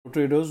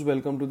Traders,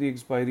 welcome to the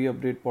Expiry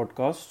Update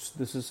podcast.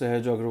 This is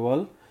Sahaj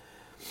Agrawal.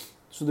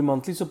 So the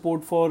monthly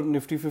support for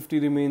Nifty 50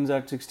 remains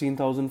at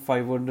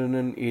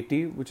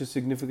 16,580, which is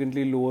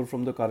significantly lower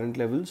from the current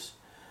levels.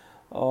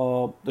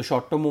 The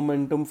short-term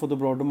momentum for the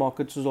broader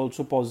markets is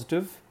also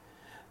positive.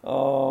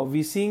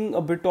 We're seeing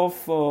a bit of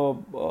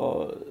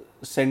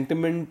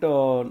sentiment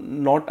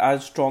not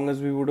as strong as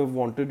we would have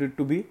wanted it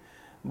to be.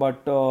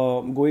 But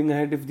going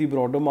ahead, if the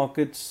broader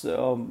markets,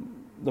 the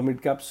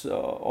mid-caps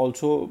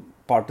also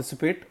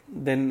participate,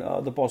 then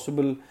the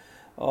possible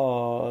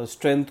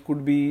strength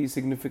could be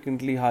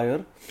significantly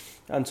higher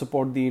and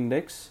support the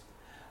index.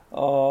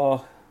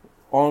 On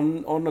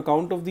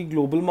account of the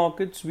global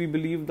markets, we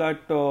believe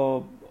that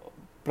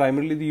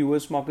primarily the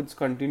US markets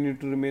continue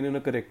to remain in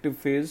a corrective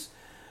phase.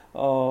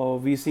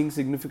 We're seeing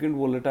significant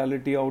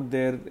volatility out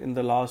there in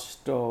the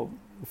last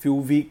few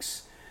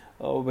weeks,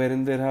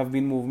 wherein there have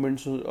been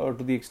movements to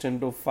the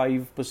extent of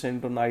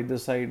 5% on either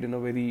side in a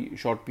very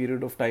short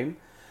period of time.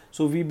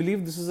 So we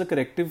believe this is a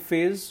corrective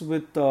phase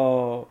with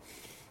some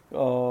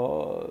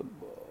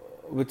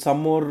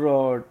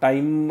more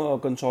time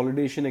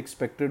consolidation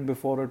expected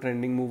before a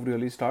trending move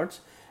really starts,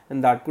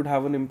 and that could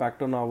have an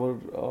impact on our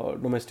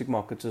domestic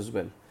markets as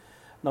well.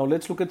 Now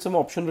let's look at some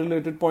option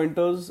related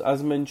pointers.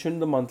 As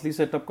mentioned, the monthly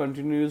setup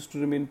continues to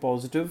remain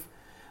positive.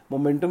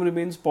 Momentum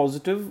remains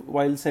positive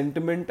while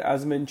sentiment,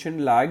 as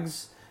mentioned,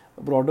 lags.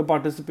 Broader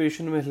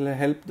participation will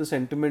help the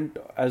sentiment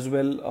as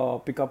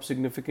well pick up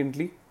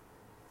significantly.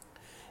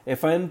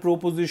 FIN Pro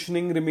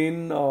positioning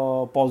remain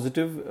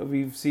positive.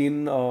 We've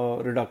seen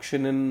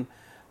reduction in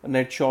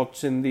net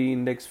shorts in the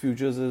index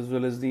futures as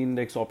well as the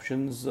index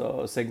options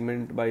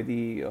segment by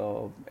the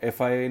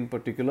FI in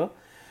particular.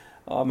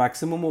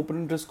 Maximum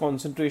open interest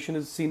concentration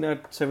is seen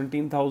at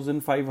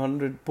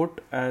 17,500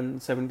 put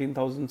and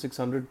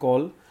 17,600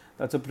 call.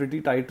 That's a pretty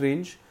tight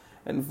range.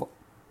 And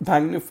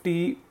Bank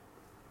Nifty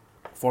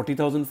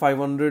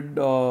 40,500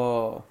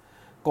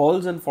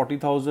 calls and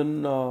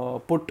 40,000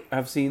 put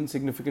have seen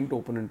significant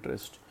open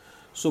interest.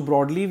 So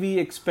broadly, we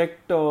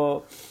expect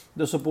the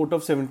support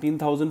of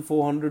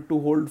 17,400 to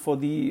hold for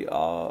the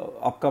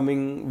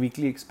upcoming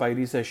weekly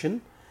expiry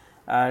session,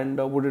 and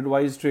would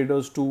advise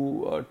traders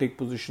to take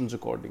positions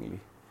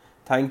accordingly.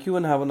 Thank you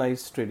and have a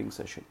nice trading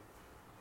session.